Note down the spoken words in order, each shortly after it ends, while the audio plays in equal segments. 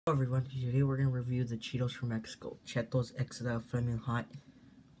Hello everyone, today we're going to review the Cheetos from Mexico. Cheetos xtra flamin hot,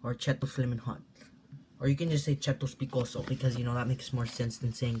 or Cheetos flamin hot. Or you can just say Cheetos picoso, because that makes more sense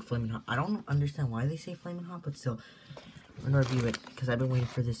than saying flamin hot. I don't understand why they say flamin hot, but still, I'm going to review it, because I've been waiting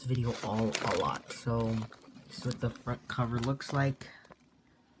for this video a lot. So, this is what the front cover looks like.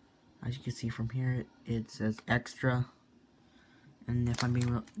 As you can see from here, it says extra. And if I'm being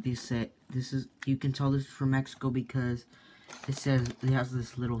real, you can tell this is from Mexico because it says it has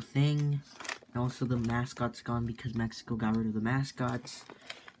this little thing. And also the mascot's gone because Mexico got rid of the mascots.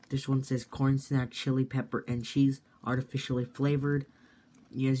 This one says corn snack, chili pepper, and cheese, artificially flavored.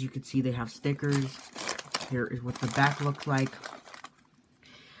 As you can see, they have stickers. Here is what the back looks like.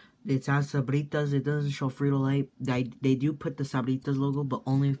 It has Sabritas. It doesn't show Frito-Lay. They do put the Sabritas logo, but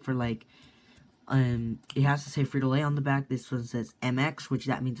only for like it has to say Frito-Lay on the back. This one says MX, which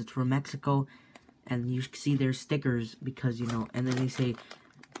that means it's from Mexico. And you can see their stickers because, and then they say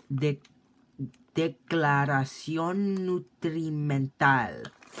Declaración Nutrimental.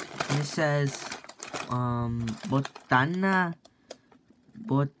 And it says botana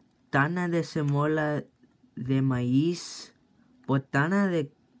de semola de maíz, botana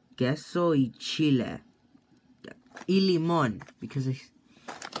de queso y chile. Y limón, because I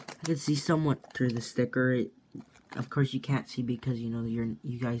can see somewhat through the sticker. Of course, you can't see because you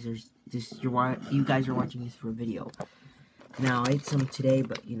guys are watching this for a video. Now I ate some today,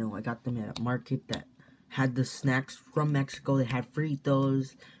 but I got them at a market that had the snacks from Mexico. They had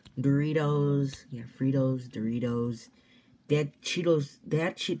Fritos, Doritos, Doritos. They had Cheetos.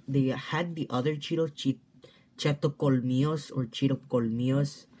 They had the other Cheetos, Cheto Colmillos or Cheeto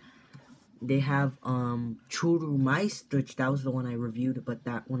Colmillos. They have Churumais, which that was the one I reviewed, but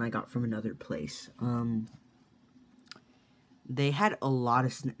that one I got from another place. They had a lot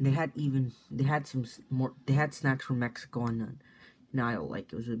of they had snacks from Mexico on an aisle,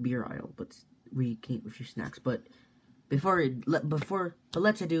 like it was a beer aisle, but where you can eat with your snacks. But let's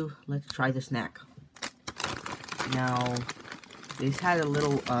try the snack. Now this had a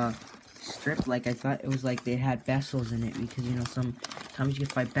little strip, like I thought it was like they had pesos in it, because sometimes you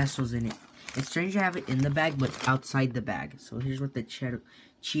can find pesos in it. It's strange to have it in the bag, but outside the bag. So here's what the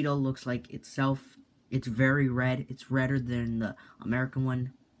Cheeto looks like itself. It's very red. It's redder than the American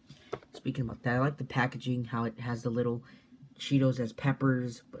one. Speaking about that, I like the packaging, how it has the little Cheetos as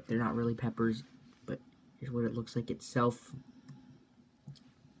peppers, but they're not really peppers. But here's what it looks like itself. You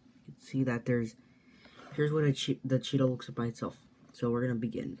can see that here's what the Cheeto looks like by itself. So we're going to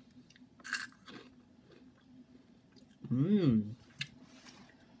begin. You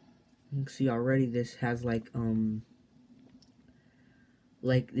can see already this has like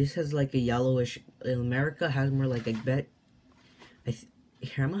this has like a yellowish. In America has more like, I bet.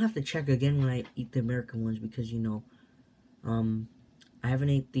 Here, I'm gonna have to check again when I eat the American ones, because I haven't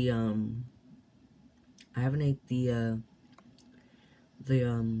ate the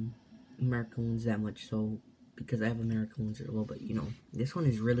American ones that much, so because I have American ones as well. But this one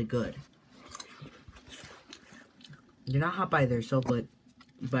is really good. They're not hot by themselves, but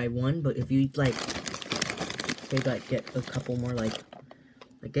by one. But if you eat like, say, like get a couple more, like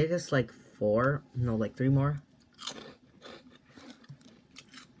I guess like 3 more.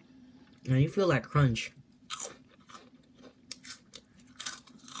 And you feel that crunch.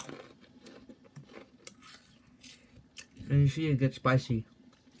 And you see it gets spicy.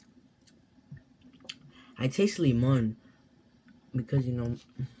 I taste limon because a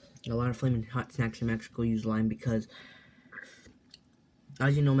lot of flaming hot snacks in Mexico use lime, because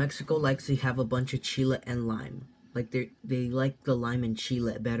as you know, Mexico likes to have a bunch of chile and lime. Like they like the lime and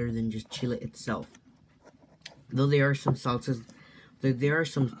chile better than just chile itself. Though there are some salsas, there are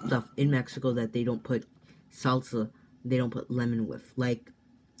some stuff in Mexico that they don't put salsa, they don't put lemon with. Like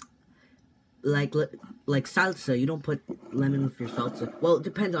salsa, you don't put lemon with your salsa. Well, it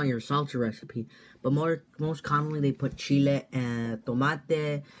depends on your salsa recipe, but most commonly they put chile and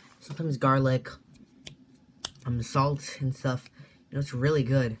tomate, sometimes garlic, salt and stuff. It's really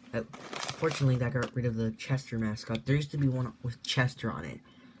good. Fortunately, that got rid of the Chester mascot. There used to be one with Chester on it,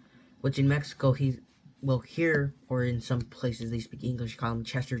 which in Mexico, here, or in some places they speak English, call him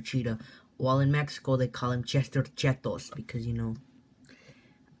Chester Cheetah, while in Mexico they call him Chester Chetos, because, I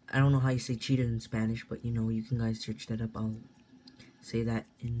don't know how you say cheetah in Spanish, but, you can guys search that up. I'll say that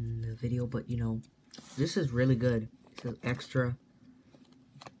in the video, but, this is really good. It says extra,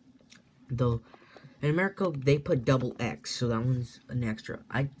 though. In America, they put double X, so that one's an extra.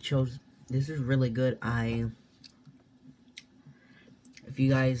 This is really good. If you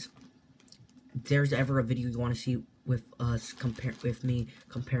guys, if there's ever a video you want to see with me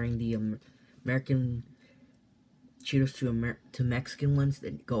comparing the American Cheetos to Mexican ones,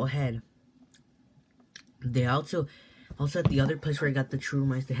 then go ahead. They also at the other place where I got the True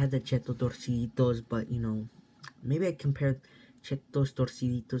Mice, they had the Cheeto Torciditos, but you know, maybe I compared Cheetos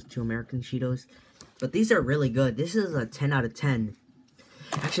Torciditos to American Cheetos. But these are really good. This is a 10 out of 10.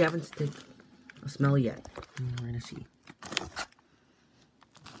 Actually, I haven't taken a smell yet. We're gonna see.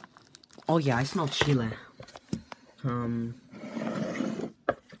 Oh yeah, I smell chile.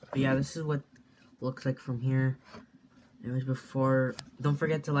 But yeah, this is what it looks like from here. Anyways, don't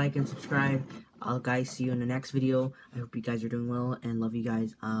forget to like and subscribe. I'll guys see you in the next video. I hope you guys are doing well and love you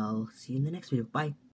guys. I'll see you in the next video. Bye.